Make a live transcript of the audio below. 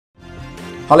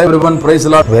Hello everyone, praise the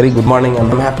Lord. Very good morning, and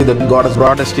I'm happy that God has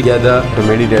brought us together to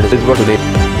meditate. Let's go today.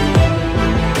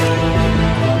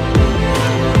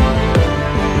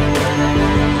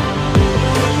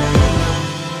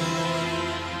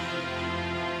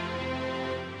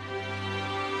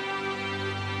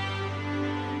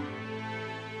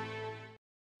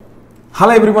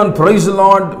 Hello everyone, praise the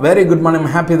Lord. Very good morning. I'm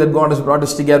happy that God has brought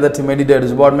us together to meditate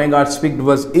His word. May God speak to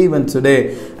us even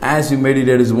today as we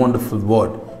meditate His wonderful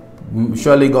word.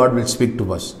 Surely God will speak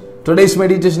to us. Today's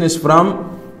meditation is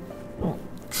from,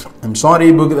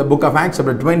 the book of Acts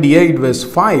chapter 28 verse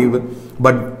 5.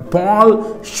 But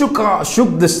Paul shook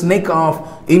the snake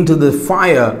off into the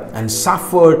fire and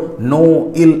suffered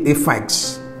no ill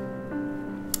effects.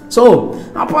 So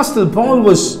Apostle Paul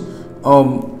was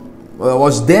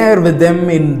there with them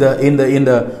in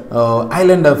the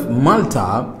island of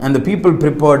Malta, and the people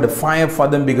prepared a fire for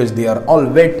them because they are all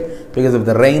wet because of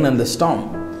the rain and the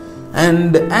storm.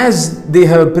 And as they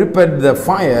have prepared the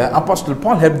fire, Apostle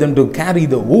Paul helped them to carry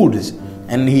the woods.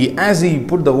 And as he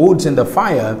put the woods in the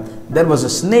fire, there was a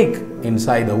snake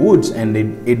inside the woods, and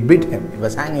it bit him. It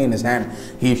was hanging in his hand.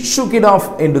 He shook it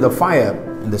off into the fire,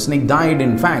 and the snake died,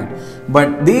 in fact.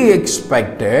 But they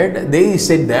said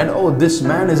that, oh, this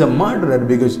man is a murderer,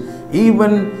 because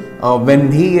even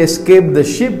when he escaped the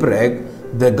shipwreck,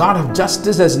 the God of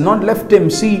justice has not left him.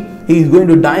 See, he is going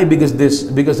to die because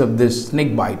of this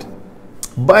snake bite.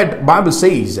 But Bible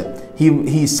says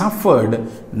he suffered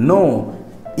no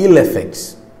ill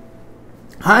effects.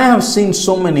 I have seen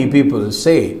so many people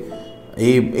say,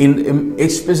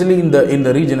 especially in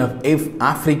the region of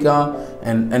Africa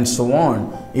and so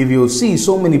on, if you see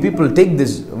so many people take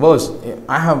this verse.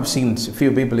 I have seen a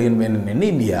few people in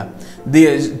India,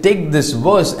 they take this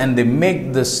verse and they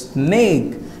make the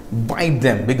snake bite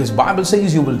them, because Bible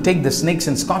says you will take the snakes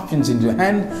and scorpions in your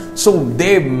hand. So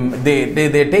they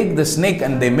take the snake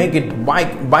and they make it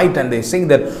bite, and they say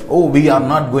that, oh, we are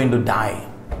not going to die.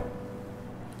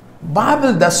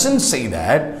 Bible doesn't say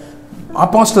that.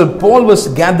 Apostle Paul was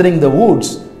gathering the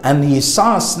woods, and he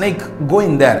saw a snake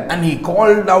going there, and he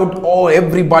called out, oh,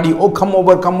 everybody, oh, come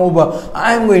over.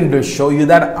 I am going to show you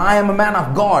that I am a man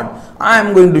of God. I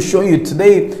am going to show you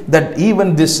today that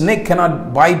even this snake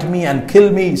cannot bite me and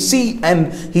kill me. See,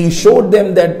 and he showed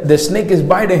them that the snake is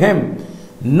biting him.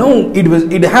 No,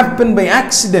 it happened by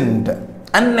accident,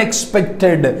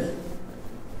 unexpected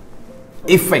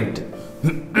effect,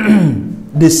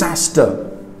 disaster.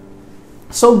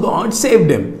 So God saved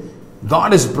him.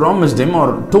 God has promised him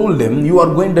or told him, you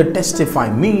are going to testify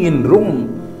me in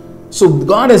Rome. So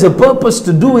God has a purpose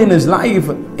to do in his life.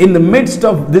 In the midst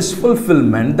of this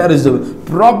fulfillment, there is a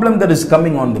problem that is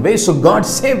coming on the way. So God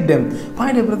saved him.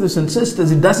 My dear brothers and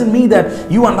sisters, it doesn't mean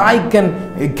that you and I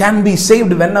can be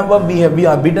saved whenever we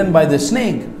are bitten by the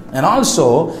snake. And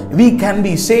also, we can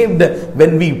be saved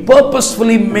when we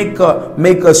purposefully make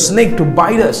a snake to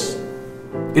bite us.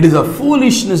 It is a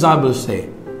foolishness, I will say.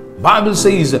 Bible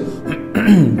says,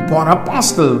 for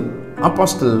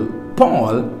Apostle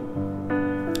Paul,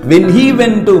 when he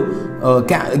went to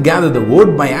gather the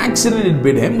wood, by accident it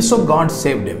bit him, so God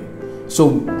saved him.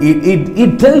 So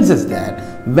it tells us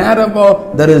that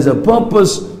wherever there is a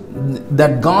purpose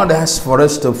that God has for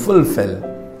us to fulfill,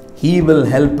 He will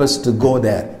help us to go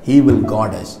there. He will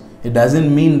guard us. It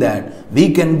doesn't mean that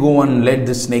we can go and let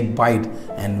the snake bite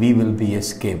and we will be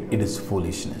escaped. It is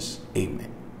foolishness. Amen.